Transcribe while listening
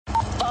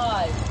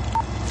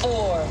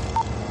4,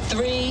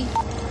 3,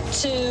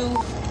 2,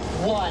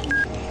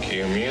 1.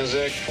 Cue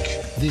music.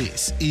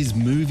 This is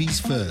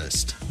Movies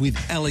First with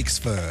Alex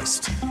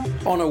First.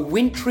 On a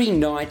wintry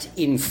night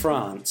in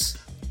France,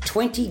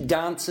 20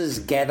 dancers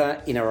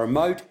gather in a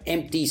remote,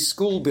 empty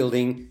school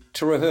building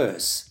to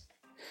rehearse.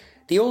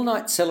 The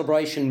all-night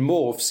celebration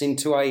morphs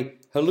into a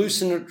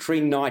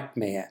hallucinatory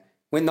nightmare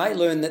when they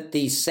learn that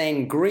the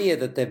sangria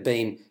that they've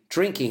been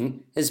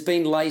drinking has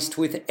been laced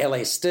with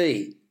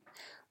LSD.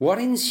 What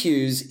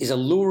ensues is a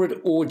lurid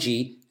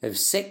orgy of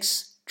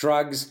sex,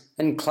 drugs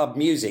and club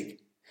music.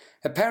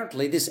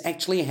 Apparently, this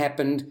actually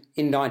happened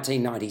in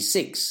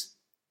 1996.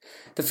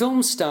 The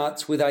film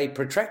starts with a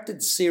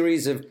protracted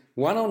series of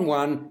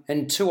one-on-one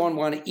and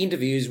two-on-one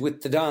interviews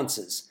with the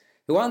dancers,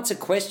 who answer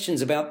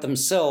questions about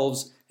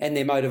themselves and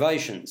their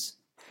motivations.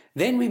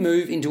 Then we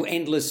move into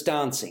endless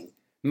dancing,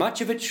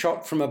 much of it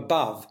shot from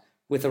above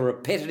with a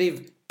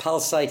repetitive,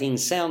 pulsating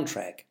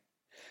soundtrack.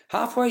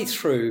 Halfway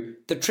through,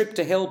 the trip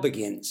to hell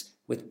begins,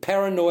 with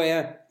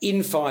paranoia,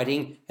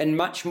 infighting and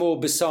much more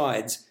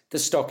besides the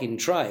stock in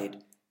trade.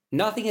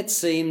 Nothing, it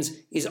seems,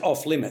 is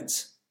off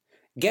limits.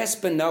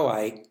 Gaspar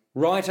Noé,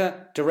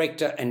 writer,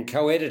 director and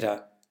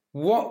co-editor,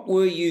 what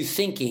were you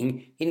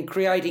thinking in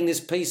creating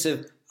this piece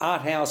of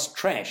art house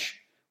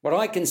trash, what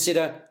I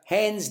consider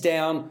hands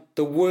down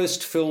the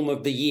worst film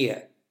of the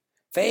year?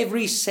 For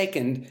every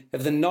second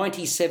of the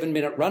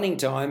 97-minute running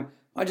time,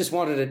 I just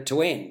wanted it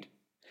to end.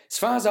 As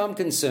far as I'm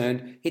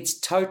concerned, it's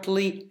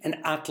totally and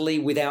utterly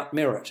without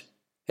merit.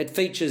 It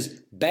features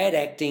bad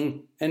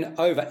acting and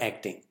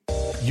overacting.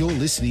 You're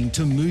listening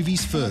to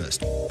Movies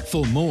First.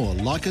 For more,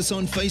 like us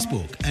on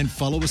Facebook and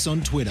follow us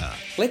on Twitter.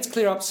 Let's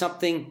clear up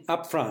something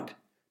up front.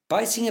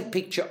 Basing a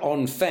picture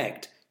on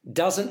fact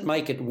doesn't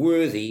make it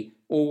worthy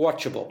or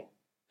watchable.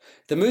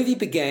 The movie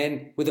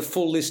began with a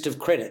full list of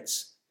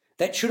credits.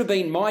 That should have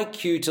been my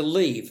cue to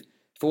leave,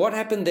 for what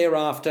happened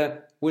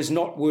thereafter was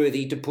not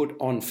worthy to put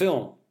on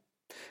film.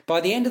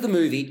 By the end of the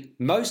movie,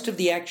 most of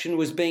the action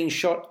was being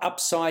shot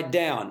upside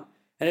down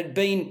and had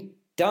been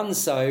done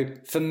so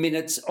for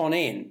minutes on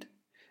end.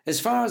 As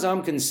far as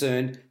I'm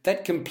concerned,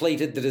 that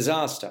completed the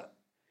disaster.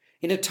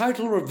 In a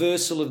total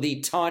reversal of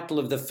the title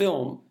of the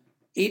film,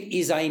 it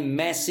is a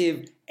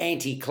massive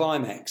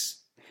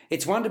anticlimax.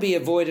 It's one to be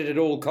avoided at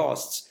all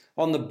costs,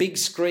 on the big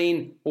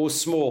screen or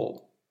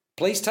small.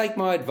 Please take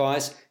my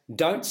advice,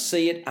 don't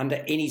see it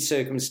under any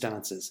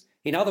circumstances.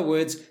 In other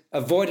words,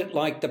 avoid it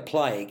like the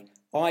plague.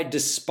 I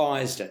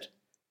despised it.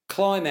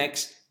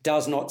 Climax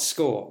does not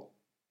score.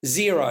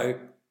 0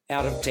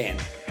 out of 10.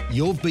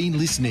 You've been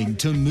listening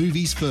to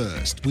Movies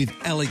First with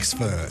Alex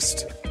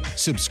First.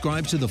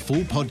 Subscribe to the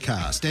full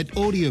podcast at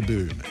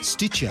Audioboom,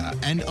 Stitcher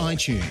and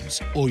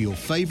iTunes, or your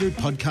favourite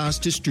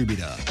podcast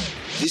distributor.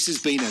 This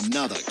has been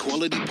another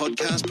quality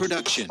podcast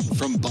production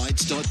from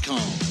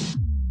Bytes.com.